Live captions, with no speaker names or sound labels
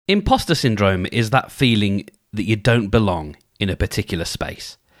Imposter syndrome is that feeling that you don't belong in a particular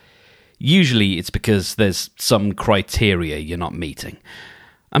space. Usually it's because there's some criteria you're not meeting.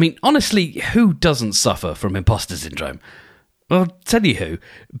 I mean, honestly, who doesn't suffer from imposter syndrome? Well, I'll tell you who.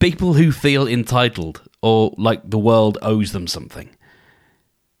 People who feel entitled or like the world owes them something.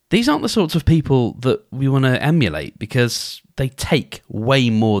 These aren't the sorts of people that we want to emulate because they take way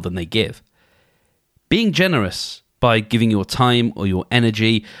more than they give. Being generous by giving your time or your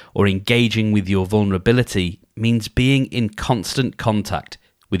energy or engaging with your vulnerability means being in constant contact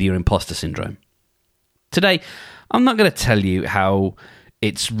with your imposter syndrome. Today, I'm not going to tell you how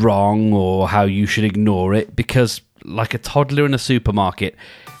it's wrong or how you should ignore it because, like a toddler in a supermarket,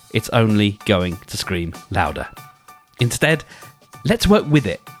 it's only going to scream louder. Instead, let's work with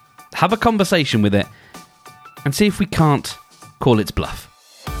it, have a conversation with it, and see if we can't call its bluff.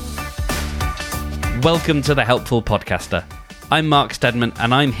 Welcome to The Helpful Podcaster. I'm Mark Steadman,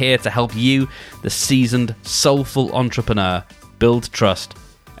 and I'm here to help you, the seasoned, soulful entrepreneur, build trust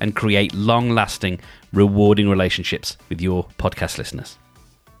and create long-lasting, rewarding relationships with your podcast listeners.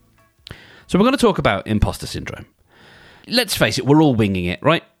 So we're going to talk about imposter syndrome. Let's face it, we're all winging it,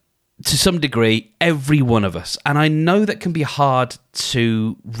 right? To some degree, every one of us. And I know that can be hard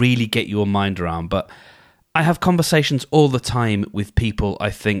to really get your mind around, but I have conversations all the time with people I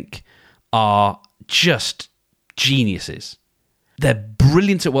think are just geniuses. They're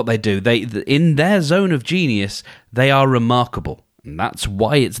brilliant at what they do. In their zone of genius, they are remarkable. And that's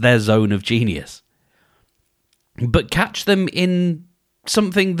why it's their zone of genius. But catch them in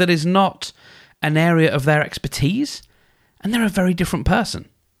something that is not an area of their expertise, and they're a very different person.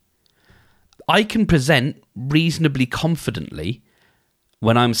 I can present reasonably confidently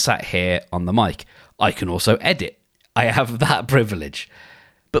when I'm sat here on the mic. I can also edit. I have that privilege.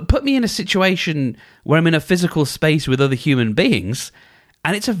 But put me in a situation where I'm in a physical space with other human beings,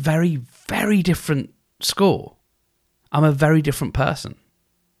 and it's a very, very different score. I'm a very different person.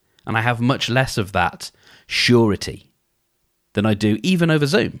 And I have much less of that surety than I do even over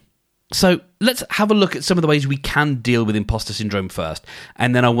Zoom. So let's have a look at some of the ways we can deal with imposter syndrome first.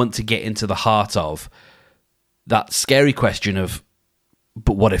 And then I want to get into the heart of that scary question of,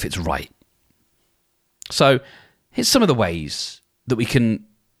 but what if it's right? So here's some of the ways that we can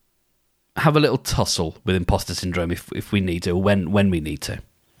have a little tussle with imposter syndrome if we need to, or when we need to.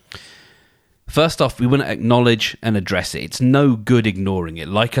 First off, we want to acknowledge and address it. It's no good ignoring it.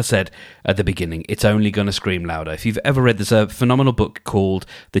 Like I said at the beginning, it's only going to scream louder. If you've ever read, there's a phenomenal book called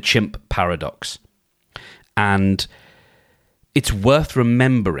The Chimp Paradox. And it's worth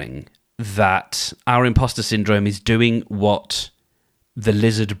remembering that our imposter syndrome is doing what the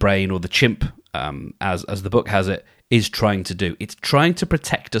lizard brain or the chimp, as the book has it, is trying to do. It's trying to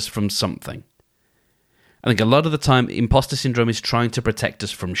protect us from something. I think a lot of the time, imposter syndrome is trying to protect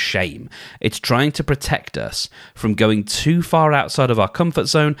us from shame. It's trying to protect us from going too far outside of our comfort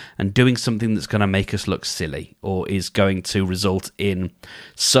zone and doing something that's going to make us look silly or is going to result in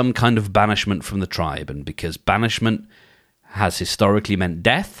some kind of banishment from the tribe. And because banishment has historically meant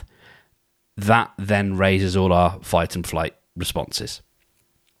death, that then raises all our fight and flight responses.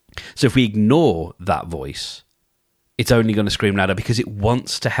 So if we ignore that voice, it's only going to scream louder because it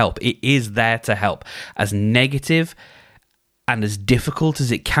wants to help. It is there to help. As negative and as difficult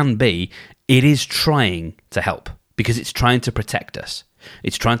as it can be, it is trying to help because it's trying to protect us.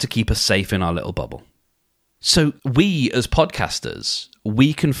 It's trying to keep us safe in our little bubble. So we, as podcasters,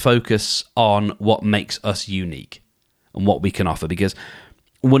 we can focus on what makes us unique and what we can offer, because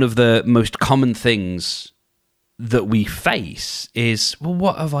one of the most common things that we face is, well,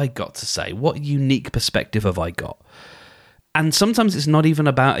 what have I got to say? What unique perspective have I got? And sometimes it's not even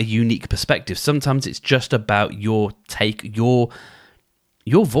about a unique perspective. Sometimes it's just about your take, your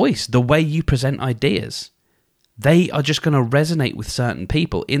voice, the way you present ideas. They are just going to resonate with certain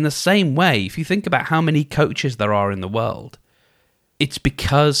people. In the same way, if you think about how many coaches there are in the world, it's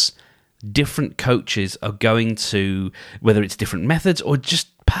because different coaches are going to, whether it's different methods or just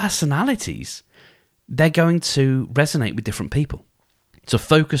personalities, they're going to resonate with different people. So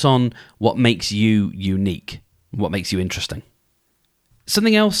focus on what makes you unique, what makes you interesting.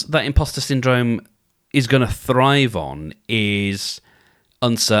 Something else that imposter syndrome is going to thrive on is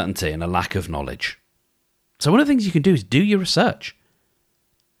uncertainty and a lack of knowledge. So one of the things you can do is do your research.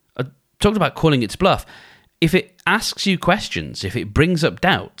 I talked about calling its bluff. If it asks you questions, if it brings up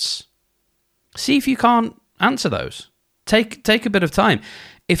doubts, see if you can't answer those. Take a bit of time.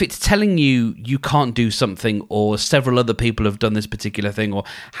 If it's telling you you can't do something, or several other people have done this particular thing, or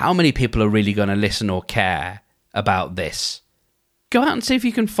how many people are really going to listen or care about this, go out and see if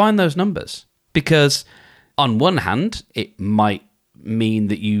you can find those numbers. Because on one hand, it might mean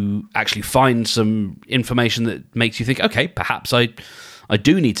that you actually find some information that makes you think, okay, perhaps I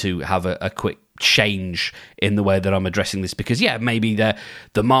do need to have a quick change in the way that I'm addressing this, because maybe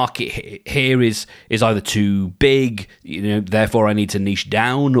the market here is either too big, therefore I need to niche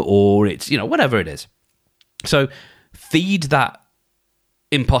down, or it's whatever it is. So feed that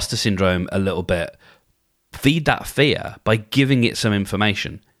imposter syndrome a little bit, feed that fear by giving it some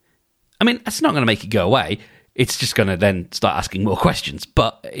information. I mean, it's not going to make it go away. It's just going to then start asking more questions,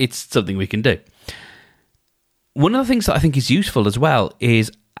 but it's something we can do. One of the things that I think is useful as well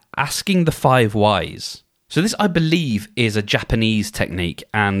is asking the 5 whys. So this, I believe, is a Japanese technique,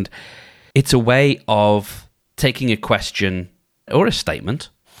 and it's a way of taking a question or a statement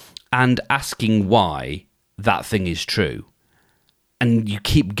and asking why that thing is true. And you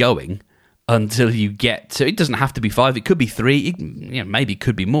keep going until you get to, it doesn't have to be 5, it could be 3, maybe it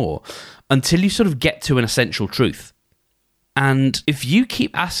could be more, until you sort of get to an essential truth. And if you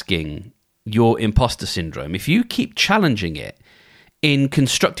keep asking your imposter syndrome, if you keep challenging it in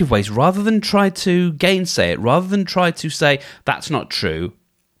constructive ways, rather than try to gainsay it, rather than try to say, that's not true,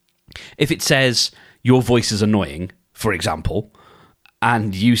 if it says, your voice is annoying, for example,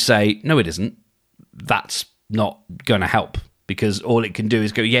 and you say, no, it isn't, that's not going to help, because all it can do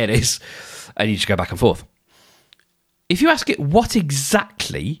is go, yeah, it is, and you just go back and forth. If you ask it, what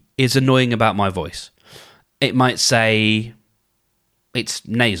exactly is annoying about my voice? It might say, it's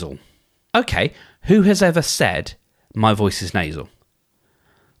nasal. Okay, who has ever said my voice is nasal?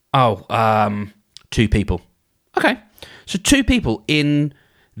 Oh, 2 people. Okay, so 2 people in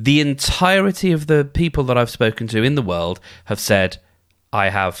the entirety of the people that I've spoken to in the world have said I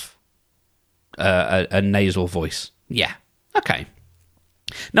have a nasal voice. Yeah, okay.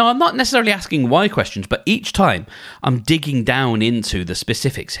 Now, I'm not necessarily asking why questions, but each time I'm digging down into the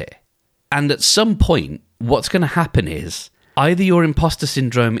specifics here. And at some point, what's going to happen is either your imposter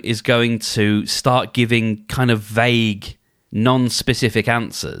syndrome is going to start giving kind of vague, non-specific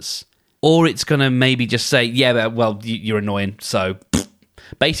answers, or it's going to maybe just say, yeah, well, you're annoying, so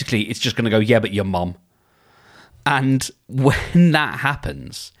basically it's just going to go, yeah, but your mom. And when that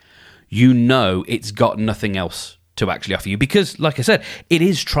happens, it's got nothing else to actually offer you, because, like I said, it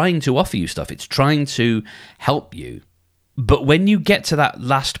is trying to offer you stuff. It's trying to help you. But when you get to that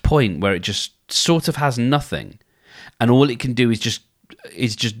last point where it just sort of has nothing, and all it can do is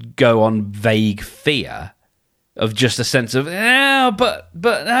just go on vague fear of just a sense of,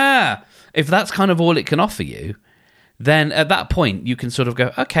 if that's kind of all it can offer you, then at that point you can sort of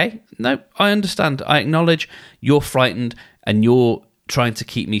go, okay, no, I understand. I acknowledge you're frightened and you're trying to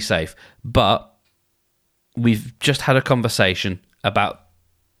keep me safe, but we've just had a conversation about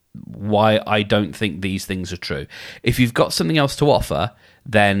why I don't think these things are true. If you've got something else to offer,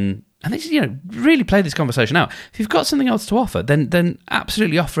 then, and this, really play this conversation out. If you've got something else to offer, then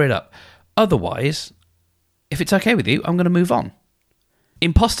absolutely offer it up. Otherwise, if it's okay with you, I'm going to move on.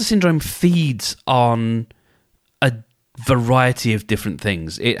 Imposter syndrome feeds on a variety of different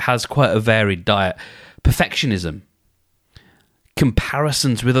things. It has quite a varied diet. Perfectionism,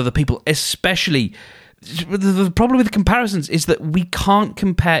 comparisons with other people, especially. The problem with comparisons is that we can't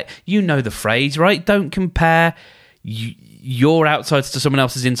compare. You know the phrase, right? Don't compare your outsides to someone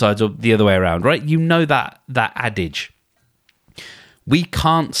else's insides, or the other way around, right? You know that adage. We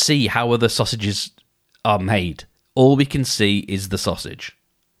can't see how other sausages are made. All we can see is the sausage.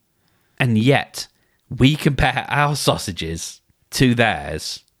 And yet, we compare our sausages to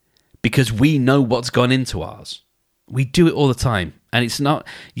theirs because we know what's gone into ours. We do it all the time. And it's not,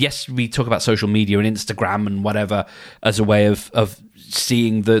 yes, we talk about social media and Instagram and whatever as a way of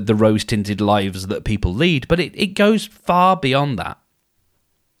seeing the rose-tinted lives that people lead, but it goes far beyond that.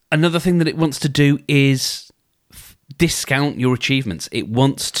 Another thing that it wants to do is discount your achievements. It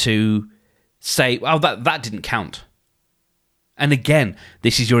wants to say, well, that didn't count. And again,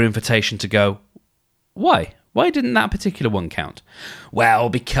 this is your invitation to go, why? Why didn't that particular one count? Well,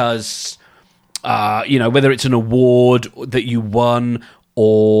 because whether it's an award that you won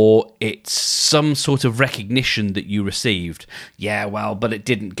or it's some sort of recognition that you received. Yeah, well, but it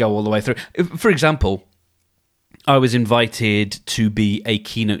didn't go all the way through. For example, I was invited to be a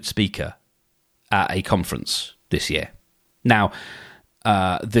keynote speaker at a conference this year. Now,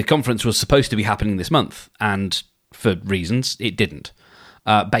 the conference was supposed to be happening this month, and for reasons, it didn't.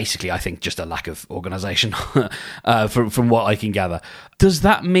 Basically, I think just a lack of organisation from what I can gather. Does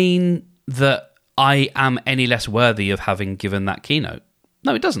that mean that I am any less worthy of having given that keynote?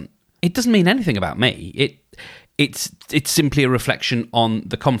 No, it doesn't. It doesn't mean anything about me. It's simply a reflection on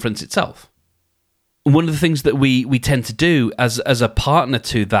the conference itself. One of the things that we tend to do as a partner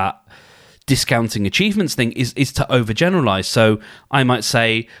to that discounting achievements thing is to overgeneralize. So I might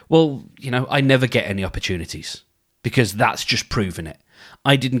say, well, I never get any opportunities because that's just proven it.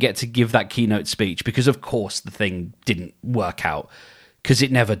 I didn't get to give that keynote speech because, of course, the thing didn't work out because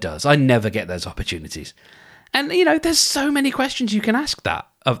it never does. I never get those opportunities. And, there's so many questions you can ask that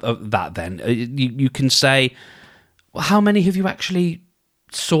of that then. You can say, well, how many have you actually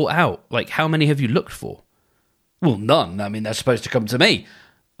sought out? Like, how many have you looked for? Well, none. I mean, they're supposed to come to me.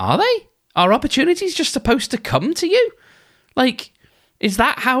 Are they? Are opportunities just supposed to come to you? Like, is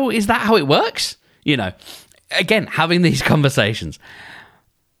that how it works? Again, having these conversations.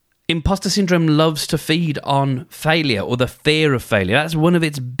 Imposter syndrome loves to feed on failure or the fear of failure. That's one of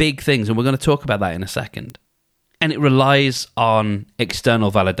its big things, and we're going to talk about that in a second. And it relies on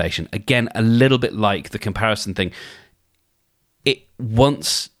external validation. Again, a little bit like the comparison thing. It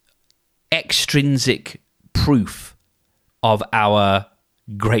wants extrinsic proof of our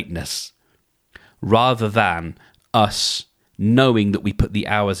greatness rather than us knowing that we put the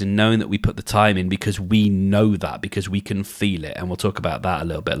hours in, knowing that we put the time in because we know that, because we can feel it. And we'll talk about that a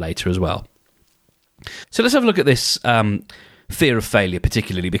little bit later as well. So let's have a look at this fear of failure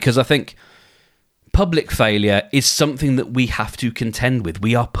particularly, because I think public failure is something that we have to contend with.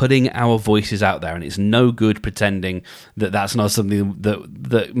 We are putting our voices out there, and it's no good pretending that that's not something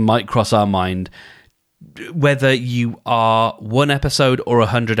that might cross our mind. Whether you are 1 episode or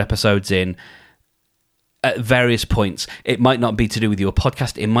 100 episodes in, at various points, it might not be to do with your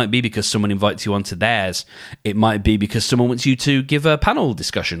podcast. It might be because someone invites you onto theirs. It might be because someone wants you to give a panel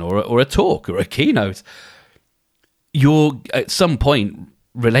discussion or a talk or a keynote. You're, at some point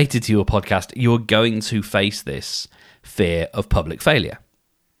related to your podcast, you're going to face this fear of public failure.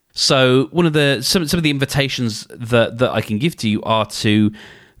 So one of some of the invitations that I can give to you are to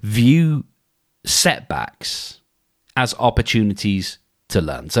view setbacks as opportunities to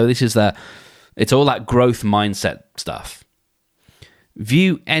learn. So this is it's all that growth mindset stuff.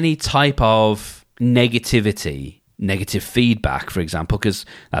 View any type of negativity, negative feedback, for example, because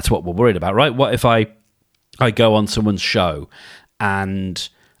that's what we're worried about, right? What if I go on someone's show and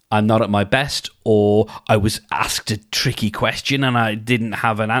I'm not at my best, or I was asked a tricky question and I didn't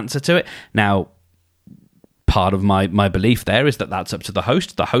have an answer to it? Now, part of my belief there is that that's up to the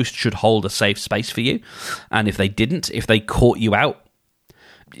host. The host should hold a safe space for you. And if they didn't, if they caught you out,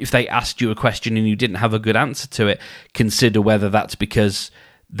 if they asked you a question and you didn't have a good answer to it, consider whether that's because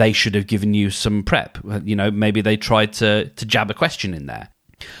they should have given you some prep. Maybe they tried to jab a question in there.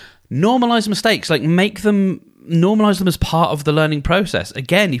 Normalize mistakes, normalize them as part of the learning process.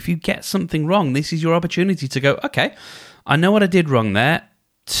 Again, if you get something wrong, this is your opportunity to go, okay, I know what I did wrong there.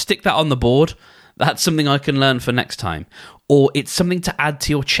 Stick that on the board. That's something I can learn for next time. Or it's something to add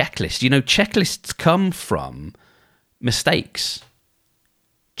to your checklist. Checklists come from mistakes.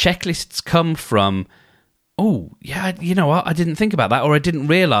 Checklists come from, oh, yeah, you know what? I didn't think about that, or I didn't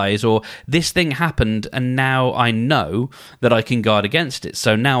realize, or this thing happened, and now I know that I can guard against it.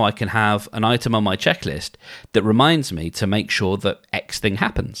 So now I can have an item on my checklist that reminds me to make sure that X thing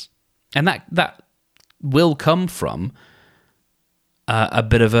happens. And that will come from a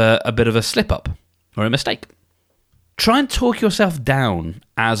bit of a slip up or a mistake. Try and talk yourself down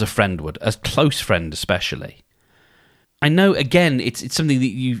as a friend would, a close friend especially. I know, again, it's something that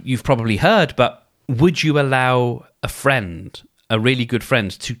you've probably heard, but would you allow a friend, a really good friend,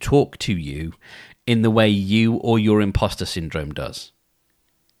 to talk to you in the way you or your imposter syndrome does?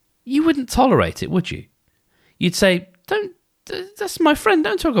 You wouldn't tolerate it, would you? You'd say, that's my friend,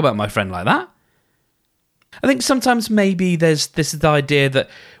 don't talk about my friend like that. I think sometimes maybe there's the idea that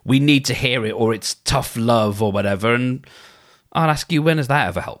we need to hear it, or it's tough love or whatever, and I'll ask you, when has that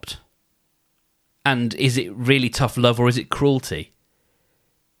ever helped? And is it really tough love, or is it cruelty?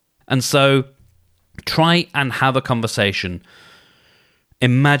 And so try and have a conversation.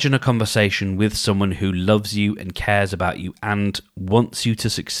 Imagine a conversation with someone who loves you and cares about you and wants you to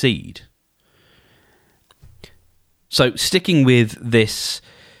succeed. So sticking with this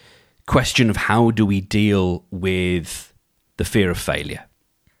question of how do we deal with the fear of failure,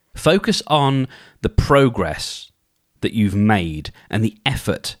 focus on the progress that you've made and the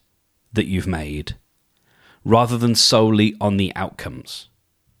effort that you've made, rather than solely on the outcomes.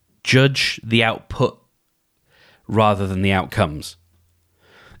 Judge the output rather than the outcomes.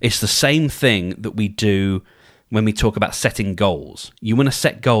 It's the same thing that we do when we talk about setting goals. You want to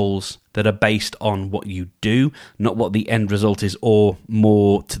set goals that are based on what you do, not what the end result is, or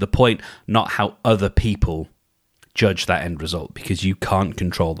more to the point, not how other people judge that end result, because you can't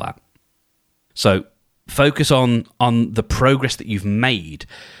control that. So focus on the progress that you've made.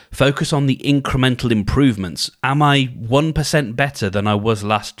 Focus on the incremental improvements. Am I 1% better than I was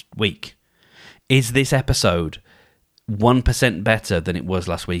last week? Is this episode 1% better than it was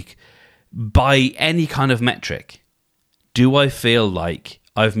last week? By any kind of metric, do I feel like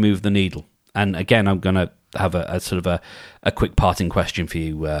I've moved the needle? And again, I'm going to have a sort of a quick parting question for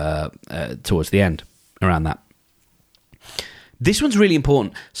you towards the end around that. This one's really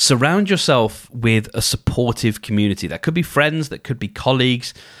important. Surround yourself with a supportive community. That could be friends, that could be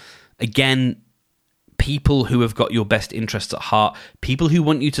colleagues. Again, people who have got your best interests at heart, people who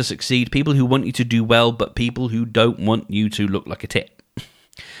want you to succeed, people who want you to do well, but people who don't want you to look like a tit.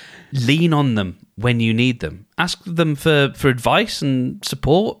 Lean on them when you need them. Ask them for advice and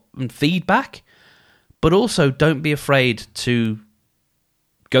support and feedback, but also don't be afraid to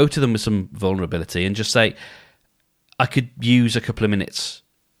go to them with some vulnerability and just say, I could use a couple of minutes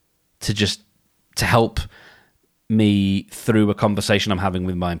to help me through a conversation I'm having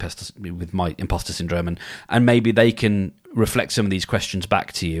with my imposter syndrome, and maybe they can reflect some of these questions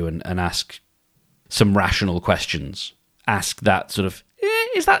back to you and ask some rational questions. Ask that sort of,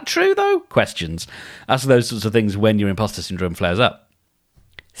 is that true though? Questions. Ask those sorts of things when your imposter syndrome flares up.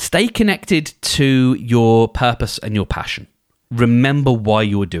 Stay connected to your purpose and your passion. Remember why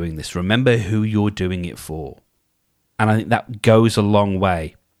you're doing this. Remember who you're doing it for. And I think that goes a long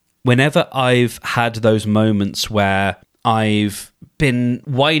way. Whenever I've had those moments where I've been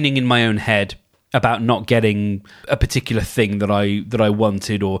whining in my own head about not getting a particular thing that I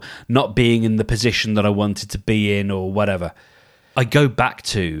wanted, or not being in the position that I wanted to be in, or whatever, I go back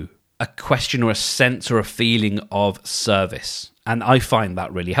to a question or a sense or a feeling of service. And I find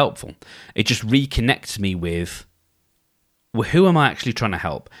that really helpful. It just reconnects me with, well, who am I actually trying to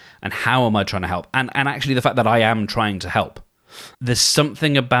help? And how am I trying to help? And actually the fact that I am trying to help. There's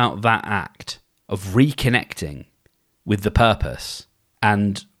something about that act of reconnecting with the purpose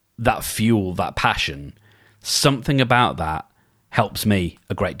and that fuel, that passion. Something about that helps me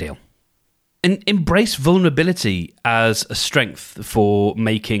a great deal. And embrace vulnerability as a strength for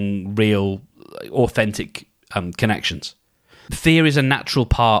making real, authentic connections. Fear is a natural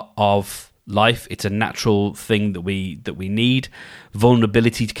part of life. It's a natural thing that we need.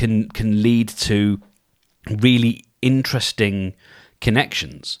 Vulnerability can lead to really interesting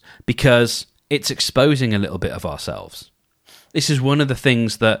connections because it's exposing a little bit of ourselves. This is one of the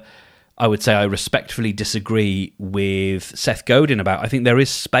things that I would say I respectfully disagree with Seth Godin about. I think there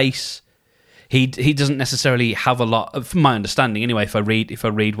is space. He doesn't necessarily have a lot, from my understanding anyway, if I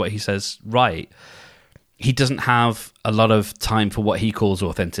read what he says right, he doesn't have a lot of time for what he calls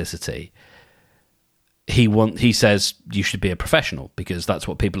authenticity. He says you should be a professional because that's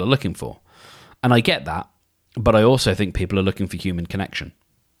what people are looking for. And I get that, but I also think people are looking for human connection.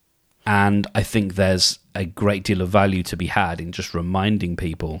 And I think there's a great deal of value to be had in just reminding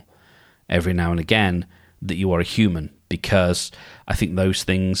people every now and again that you are a human, because I think those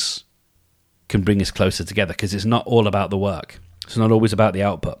things can bring us closer together, because it's not all about the work. It's not always about the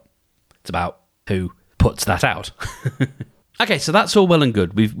output. It's about who puts that out. Okay, so that's all well and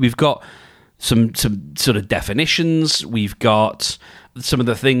good. We've got some sort of definitions. We've got some of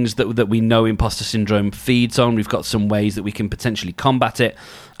the things that we know imposter syndrome feeds on. We've got some ways that we can potentially combat it,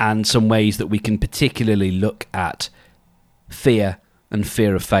 and some ways that we can particularly look at fear and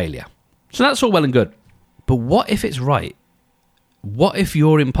fear of failure. So that's all well and good. But what if it's right? What if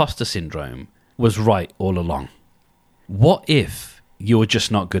your imposter syndrome was right all along? What if you're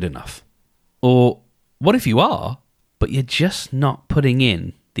just not good enough? Or what if you are, but you're just not putting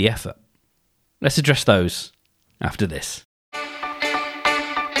in the effort? Let's address those after this.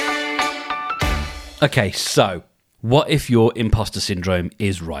 Okay, so what if your imposter syndrome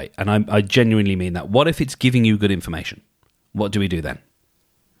is right? And I genuinely mean that. What if it's giving you good information? What do we do then?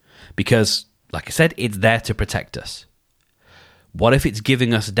 Because, like I said, it's there to protect us. What if it's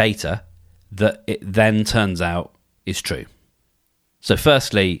giving us data that it then turns out is true? So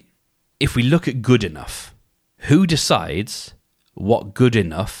firstly, if we look at good enough, who decides what good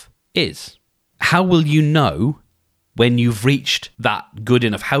enough is? How will you know when you've reached that good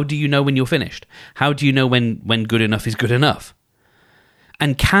enough? How do you know when you're finished? How do you know when good enough is good enough?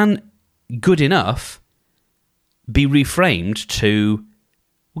 And can good enough be reframed to,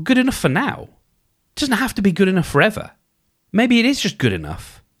 well, good enough for now? It doesn't have to be good enough forever. Maybe it is just good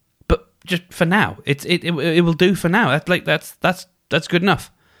enough, but just for now. It will do for now. That's good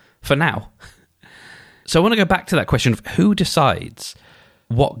enough for now. So I want to go back to that question of who decides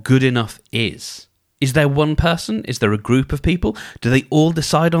what good enough is. Is there one person? Is there a group of people? Do they all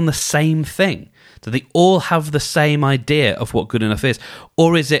decide on the same thing? Do they all have the same idea of what good enough is?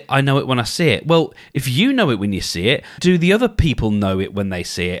 Or is it, I know it when I see it? Well, if you know it when you see it, do the other people know it when they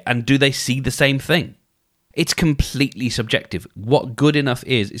see it? And do they see the same thing? It's completely subjective. What good enough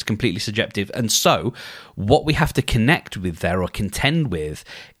is completely subjective. And so what we have to connect with there or contend with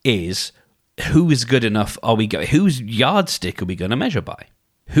is who is good enough whose yardstick are we going to measure by?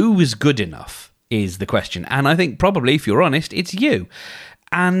 Who is good enough is the question. And I think probably, if you're honest, it's you.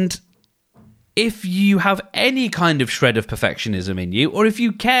 And if you have any kind of shred of perfectionism in you, or if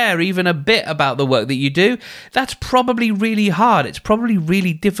you care even a bit about the work that you do, that's probably really hard. It's probably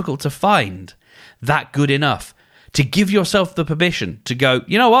really difficult to find that good enough to give yourself the permission to go,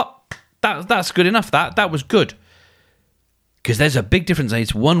 you know what, that's good enough. That was good. Because there's a big difference.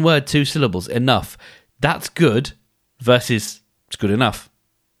 It's one word, 2 syllables, enough. That's good versus it's good enough.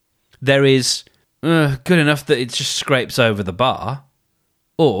 There is good enough that it just scrapes over the bar,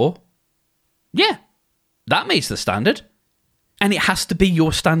 or yeah, that meets the standard. And it has to be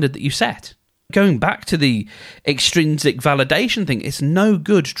your standard that you set. Going back to the extrinsic validation thing, it's no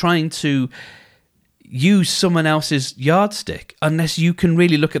good trying to use someone else's yardstick unless you can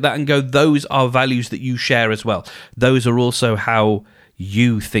really look at that and go, those are values that you share as well. Those are also how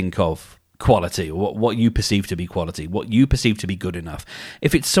you think of quality, or what you perceive to be quality, what you perceive to be good enough.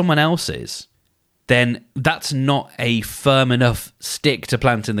 If it's someone else's, then that's not a firm enough stick to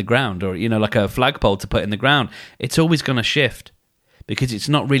plant in the ground, or, like a flagpole to put in the ground. It's always going to shift because it's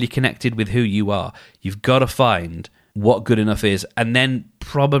not really connected with who you are. You've got to find what good enough is, and then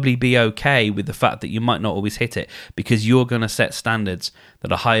probably be okay with the fact that you might not always hit it, because you're going to set standards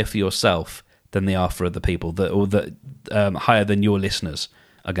that are higher for yourself than they are for other people, that higher than your listeners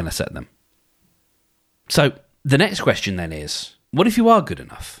are going to set them. So the next question then is, what if you are good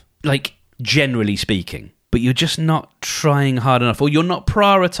enough? Like, generally speaking, but you're just not trying hard enough, or you're not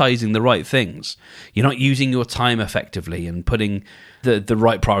prioritizing the right things. You're not using your time effectively and putting the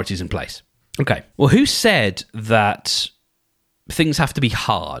right priorities in place. Okay, well, who said that things have to be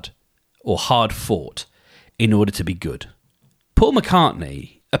hard or hard fought in order to be good? Paul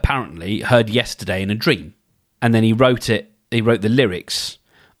McCartney apparently heard Yesterday in a dream, and then he wrote the lyrics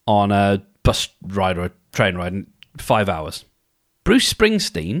on a bus ride or a train ride in 5 hours. Bruce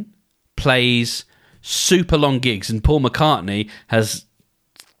Springsteen plays super long gigs, and Paul McCartney has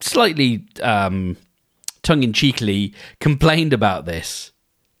slightly tongue-in-cheekily complained about this,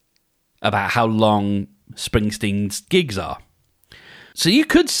 about how long Springsteen's gigs are. So you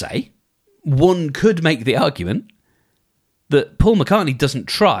could say, one could make the argument that Paul McCartney doesn't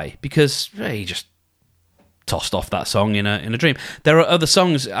try because he just tossed off that song in a dream. There are other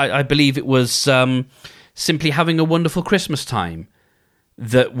songs, I believe it was Simply Having a Wonderful Christmas Time,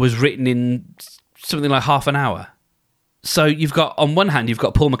 that was written in something like half an hour. So on one hand, you've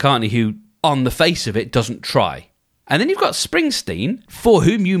got Paul McCartney, who on the face of it doesn't try. And then you've got Springsteen, for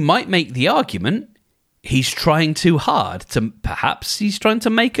whom you might make the argument he's trying too hard. Perhaps he's trying to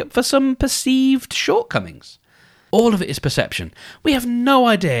make up for some perceived shortcomings. All of it is perception. We have no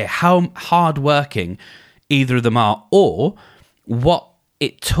idea how hard-working either of them are, or what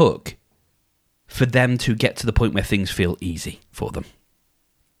it took for them to get to the point where things feel easy for them.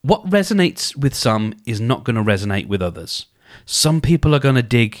 What resonates with some is not going to resonate with others. Some people are going to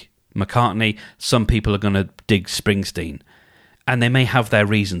dig McCartney, some people are going to dig Springsteen, and they may have their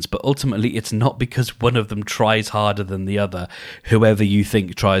reasons, but ultimately it's not because one of them tries harder than the other, whoever you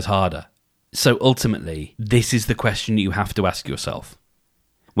think tries harder. So ultimately, this is the question you have to ask yourself.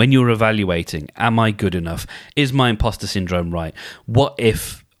 When you're evaluating, am I good enough? Is my imposter syndrome right? What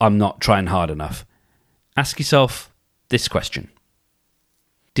if I'm not trying hard enough? Ask yourself this question.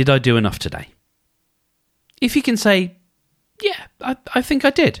 Did I do enough today? If you can say, yeah, I think I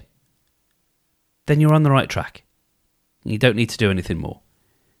did, then you're on the right track. You don't need to do anything more.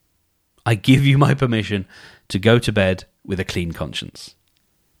 I give you my permission to go to bed with a clean conscience.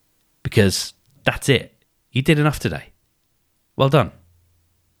 Because that's it. You did enough today. Well done.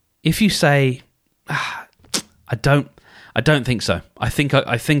 If you say, I don't think so. I think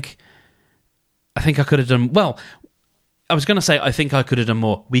I could have done, well, I was going to say, I think I could have done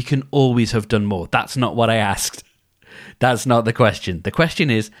more. We can always have done more. That's not what I asked. That's not the question. The question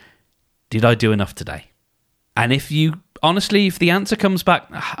is, did I do enough today? And if the answer comes back,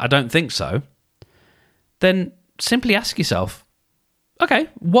 I don't think so, then simply ask yourself, okay,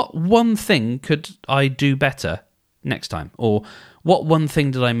 what one thing could I do better next time? Or what one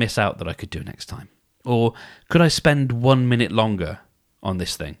thing did I miss out that I could do next time? Or could I spend 1 minute longer on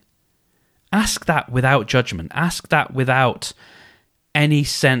this thing? Ask that without judgment. Ask that without any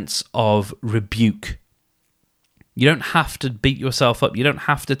sense of rebuke. You don't have to beat yourself up. You don't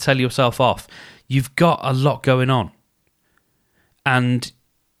have to tell yourself off. You've got a lot going on. And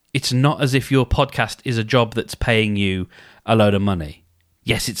it's not as if your podcast is a job that's paying you a load of money.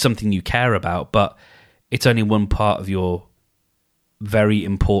 Yes, it's something you care about, but it's only one part of your very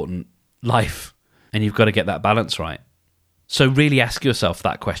important life, and you've got to get that balance right. So really ask yourself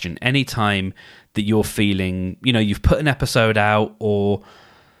that question. Anytime that you're feeling, you've put an episode out, or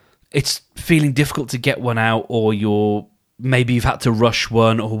it's feeling difficult to get one out, or maybe you've had to rush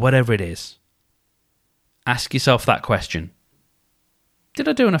one, or whatever it is, ask yourself that question. Did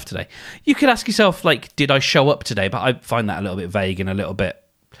I do enough today? You could ask yourself, did I show up today? But I find that a little bit vague and a little bit,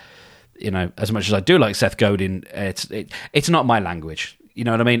 as much as I do like Seth Godin, it's not my language. You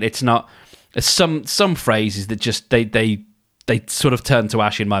know what I mean? It's not some phrases that just they sort of turn to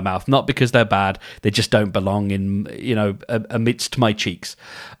ash in my mouth, not because they're bad, they just don't belong in amidst my cheeks.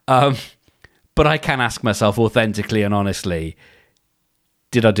 But I can ask myself authentically and honestly,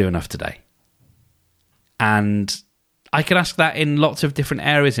 did I do enough today? And I can ask that in lots of different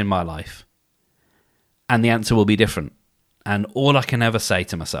areas in my life, and the answer will be different. And all I can ever say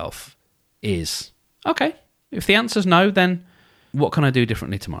to myself is, okay, if the answer's no, then what can I do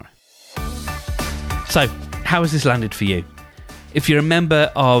differently tomorrow? So, how has this landed for you? If you're a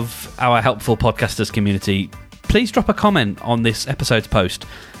member of our Helpful Podcasters community, please drop a comment on this episode's post,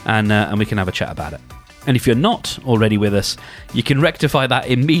 and we can have a chat about it. And if you're not already with us, you can rectify that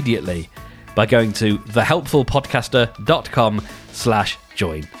immediately by going to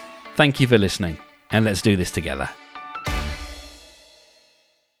thehelpfulpodcaster.com/join. Thank you for listening, and let's do this together.